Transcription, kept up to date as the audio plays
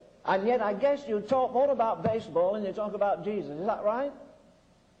And yet I guess you talk more about baseball than you talk about Jesus. Is that right?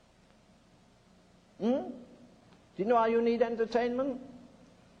 Do you know how you need entertainment?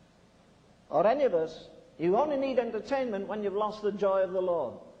 Or any of us, you only need entertainment when you've lost the joy of the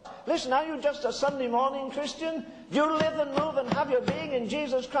Lord. Listen, are you just a Sunday morning Christian? Do you live and move and have your being in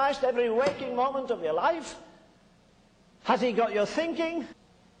Jesus Christ every waking moment of your life? Has He got your thinking?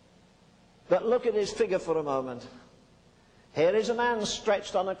 But look at His figure for a moment. Here is a man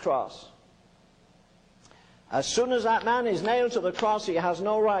stretched on a cross. As soon as that man is nailed to the cross, he has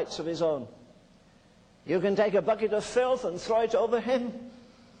no rights of his own. You can take a bucket of filth and throw it over him.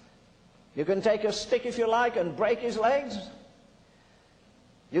 You can take a stick, if you like, and break his legs.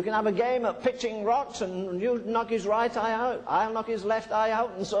 You can have a game of pitching rocks and you knock his right eye out, I'll knock his left eye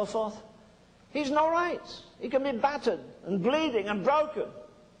out, and so forth. He's no rights. He can be battered and bleeding and broken.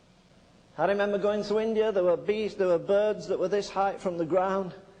 I remember going through India, there were birds that were this height from the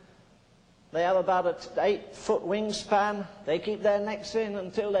ground. They have about an 8-foot wingspan. They keep their necks in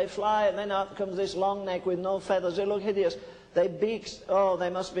until they fly, and then out comes this long neck with no feathers. They look hideous. Their beaks, oh, they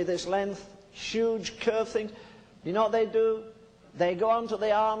must be this length. Huge curved things. You know what they do? They go onto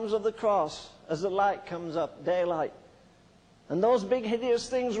the arms of the cross as the light comes up, daylight. And those big hideous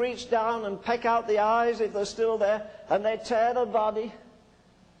things reach down and peck out the eyes if they're still there, and they tear the body.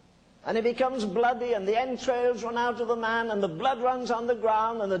 And it becomes bloody, and the entrails run out of the man, and the blood runs on the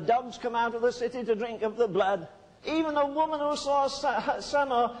ground, and the dogs come out of the city to drink of the blood. Even a woman who saw a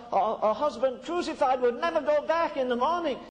son or husband crucified would never go back in the morning.